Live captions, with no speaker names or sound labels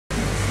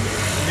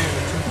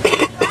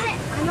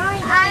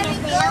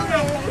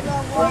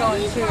We're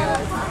going to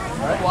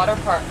water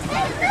park. Did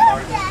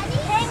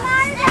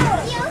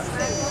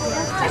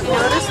you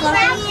notice,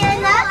 Logan?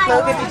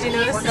 Logan, did you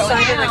notice the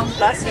side of the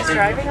bus he's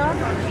driving on?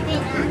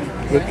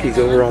 Look, he's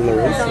over on the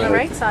right He's side. on the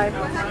right side.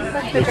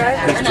 Look, the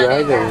driver. He's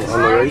driving on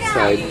the right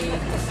side.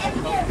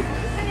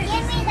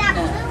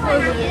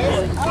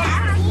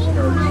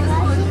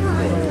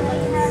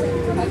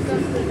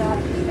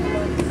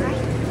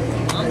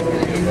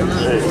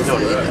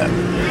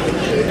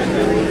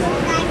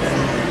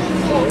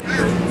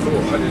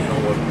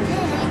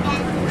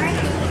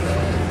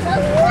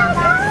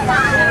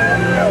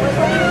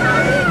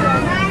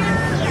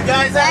 You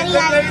guys have a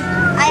good day?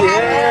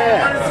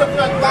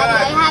 I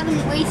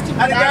haven't wasted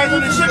How the guys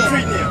on the ship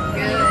treating you?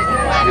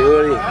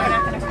 Goody. I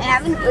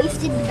haven't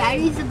wasted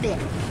batteries a bit.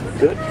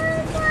 Good.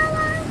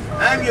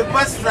 I'm your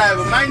bus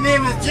driver. My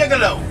name is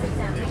Gigolo.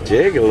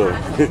 Gigolo.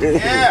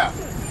 Yeah.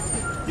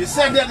 You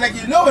said that like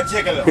you know a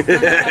gigolo.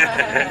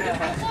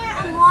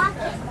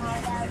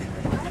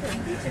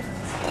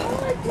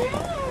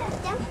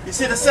 You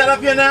see the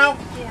setup here now?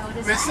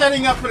 We're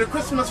setting up for the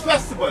Christmas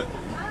festival.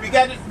 We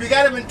got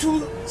them in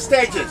two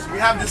stages. We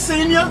have the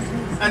senior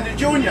and the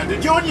junior. The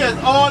junior is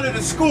all of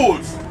the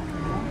schools.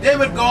 They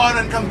would go out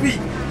and compete.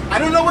 I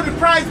don't know what the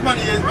prize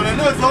money is, but I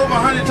know it's over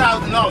 $100,000.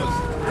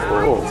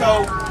 Oh.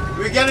 So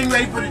we're getting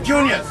ready for the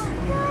juniors.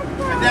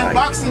 And then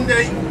Boxing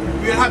Day,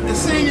 we'll have the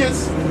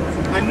seniors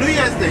and New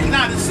Year's Day.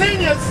 Now the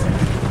seniors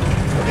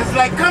is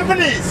like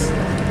companies.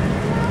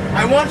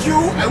 I want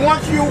you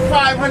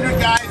 500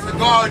 guys to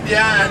go out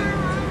there and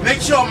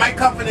make sure my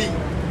company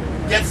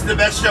gets the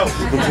best show.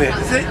 You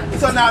see?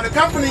 So now the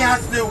company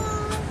has to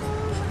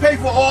pay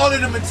for all of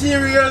the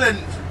material and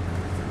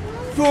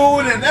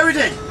food and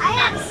everything.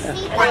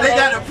 But they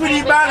got a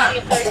pretty banner.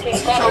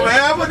 So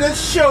wherever this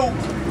show,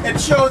 it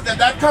shows that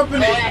that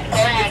company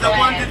is the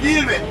one to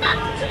deal with.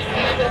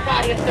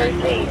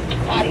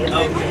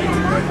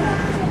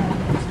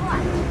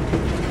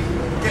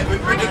 Yeah,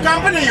 with the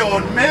company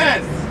owned,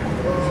 man.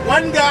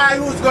 One guy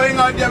who's going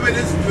out there with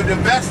the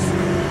best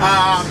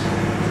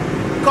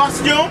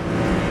costume,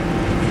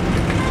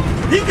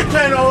 he could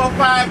turn over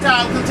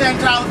 5,000,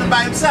 10,000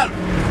 by himself.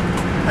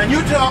 And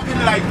you're talking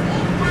like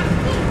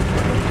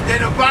they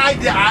divide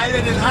the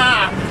island in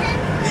half,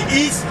 the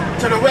east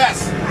to the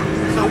west.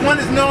 So one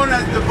is known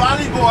as the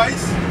Valley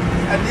Boys,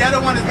 and the other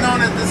one is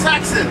known as the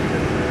Saxon.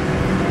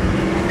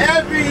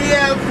 Every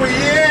year for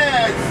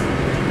years,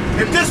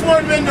 if this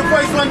one wins the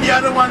first one, the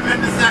other one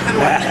wins the second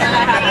one.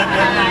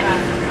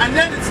 And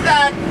then it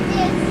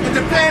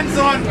depends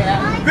on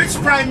which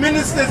prime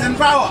minister's in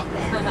power.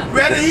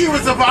 Whether he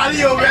was a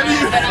Valley or whether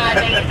he was...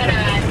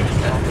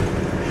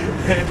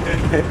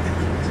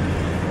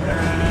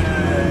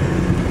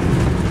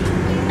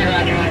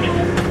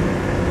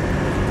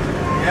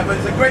 Yeah, but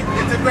it's a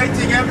great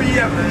thing every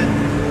year, man.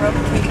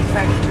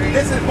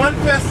 This is one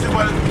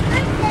festival.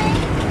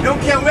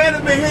 Don't care where the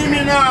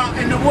Bahamian are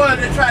in the world,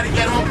 they try to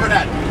get home for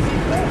that.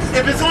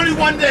 If it's only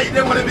one day,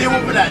 they want to be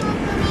home for that.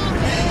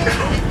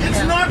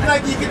 It's not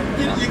like you can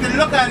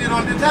look at it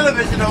on the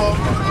television or,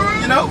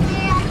 you know,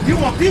 you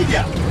want to be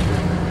there.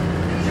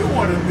 You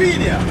want to be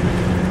there.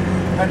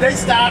 And they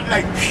start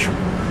like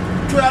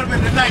 12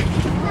 in the night.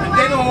 And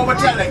they don't over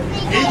till like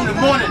 8 in the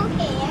morning.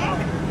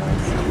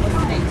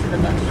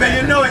 But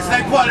you know it's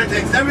like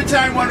politics. Every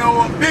time one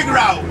over, big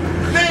row.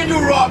 Man, you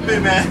robbed me,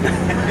 man.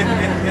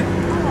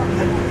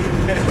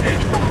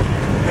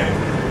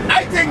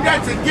 I think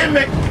that's a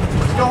gimmick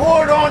to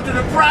hold on to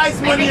the prize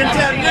money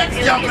until next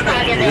jumping up.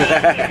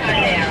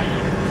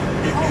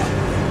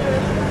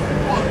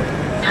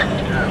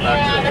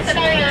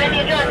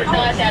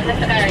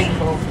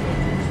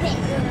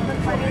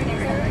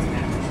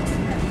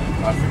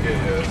 I forget,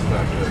 yeah, it's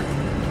not good.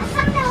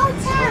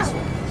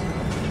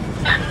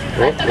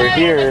 Well, we're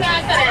here.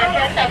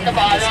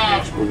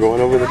 We're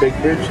going over the big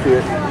bridge to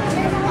it.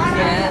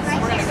 Yes,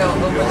 we're going to go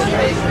over the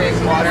big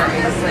water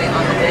basically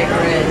on the big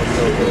bridge.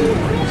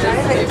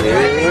 There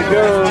we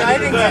go.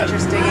 Driving's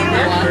interesting.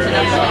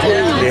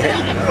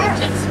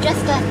 It's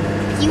just a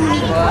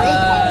unique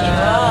bridge.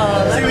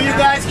 See where you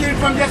guys came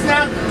from just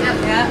now?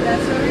 Yeah,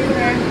 that's where we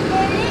were.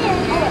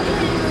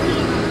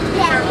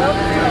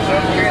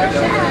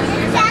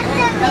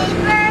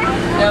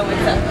 No,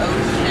 it's an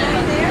ocean.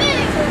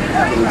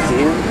 Can you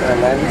see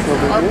Atlantis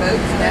over Our here?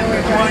 boats that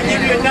we're I want to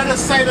give you another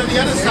sight on the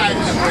other side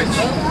of the bridge.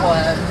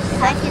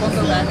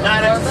 Now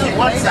let's see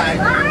one side.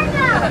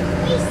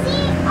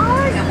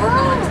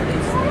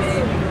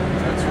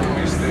 That's where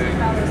we stay.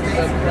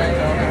 That's right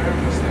down there.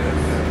 We stay.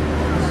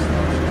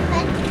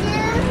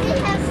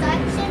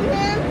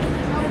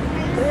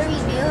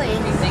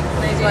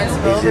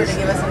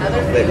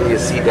 Letting you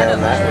see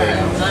down that way.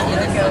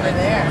 over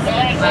there.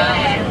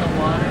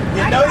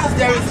 You notice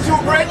there is two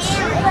bridges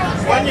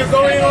when you're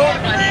going over.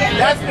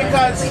 That's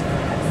because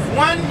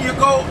one you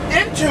go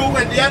into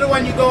and the other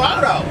one you go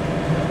out of.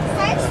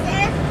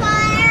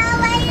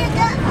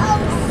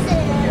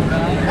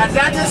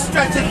 Atlantis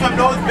stretches from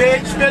those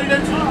beige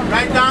buildings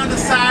right down the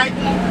side,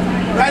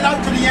 right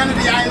out to the end of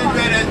the island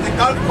where the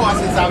golf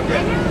course is out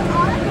there.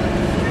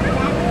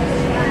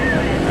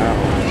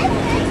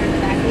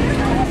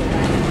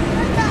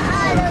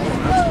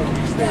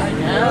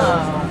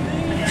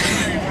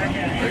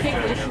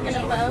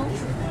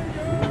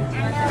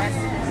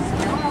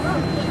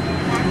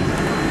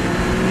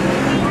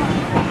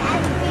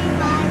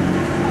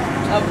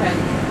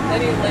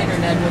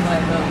 by a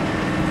boat.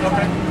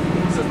 Okay.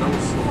 It's a no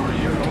story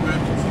here. No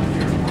veggies in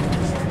here.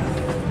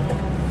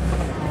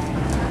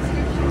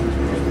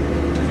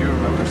 Do you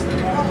remember staying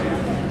here?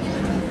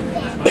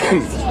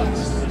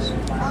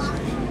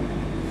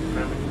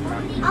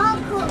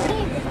 Uncle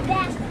is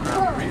back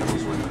home.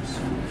 Reels with us.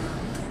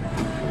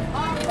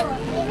 Uncle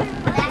is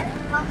back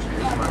home.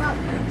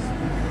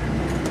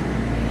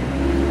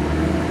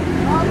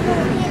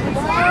 Uncle is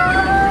back.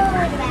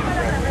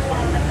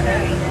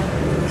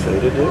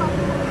 Excited, dude?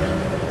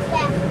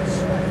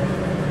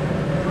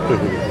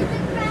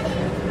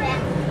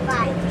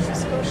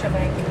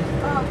 Scotiabank.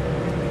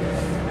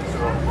 These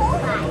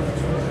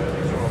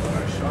are all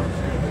nice shops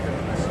here. They got a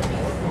nice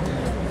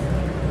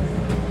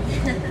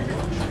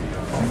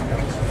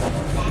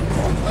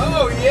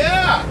Oh,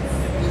 yeah.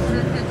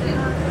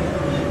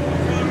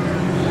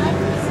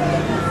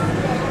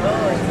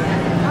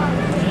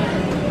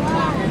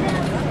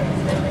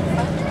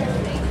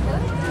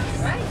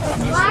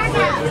 You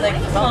like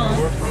the phone?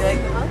 You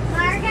like the phone?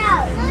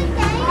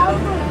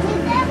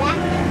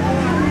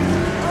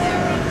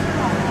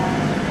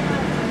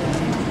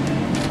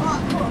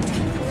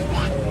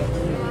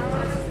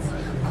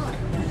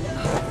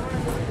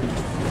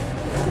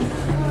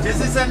 This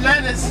is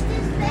Atlantis.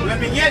 When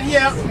we get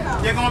here,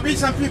 there are going to be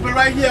some people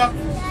right here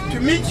to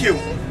meet you.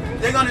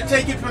 They're going to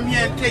take it from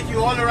here and take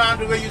you all around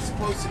to where you're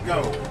supposed to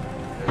go.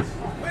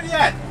 Where you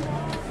at?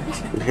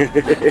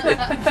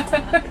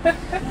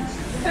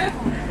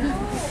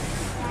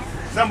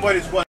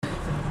 Somebody's one.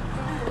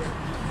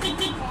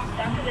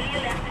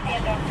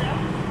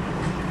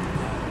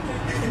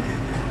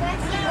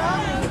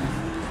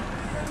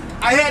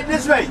 I head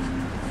this way.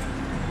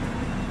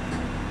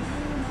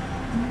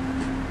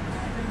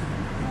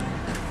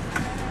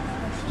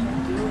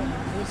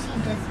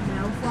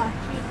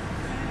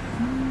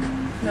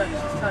 No,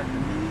 she's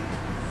talking.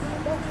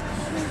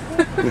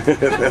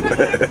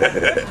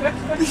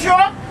 You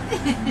sure?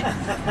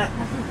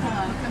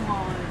 Come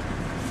on.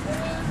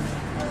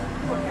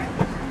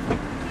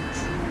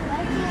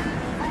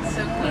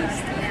 So close.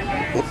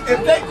 If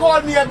they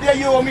call me up there,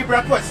 you owe me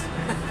breakfast.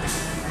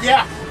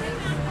 Yeah.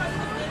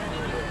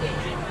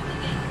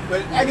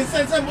 Well, I can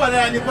send somebody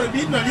and you put a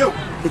beating on you.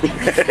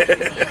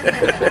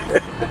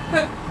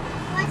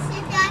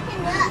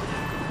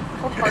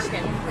 We're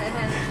parking.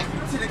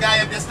 See the guy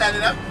up there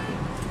standing up?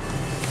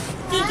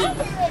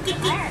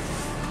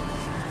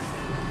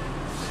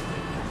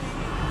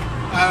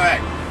 All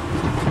right.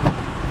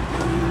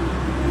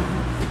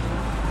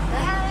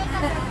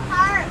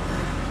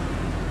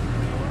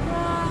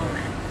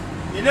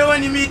 You know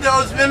when you meet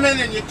those women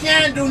and you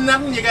can't do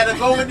nothing, you gotta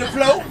go with the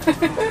flow?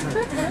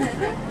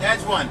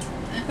 That's one.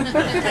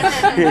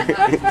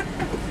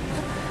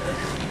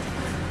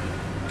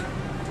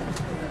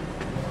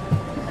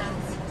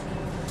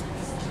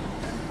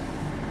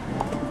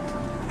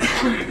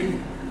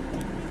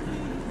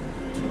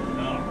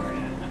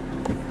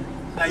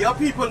 Now your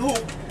people who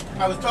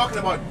I was talking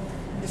about,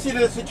 you see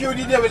the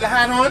security there with the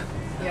hat on?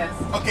 Yes.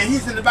 Okay,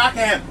 he's in the back of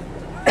him.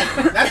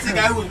 That's the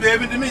guy who was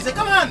waving to me. He said,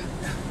 come on.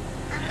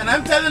 And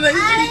I'm telling her, he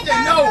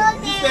said, no,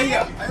 you stay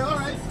here. Are you all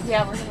right?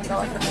 Yeah, we're gonna go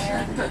like the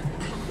mayor.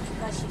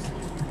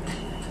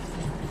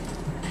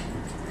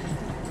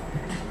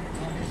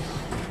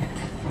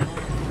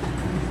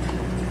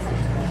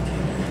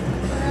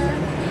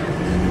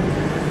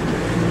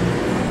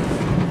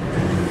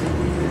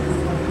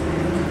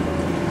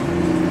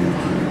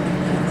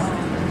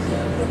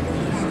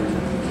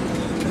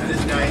 Now,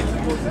 this guy ain't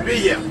supposed to be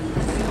here.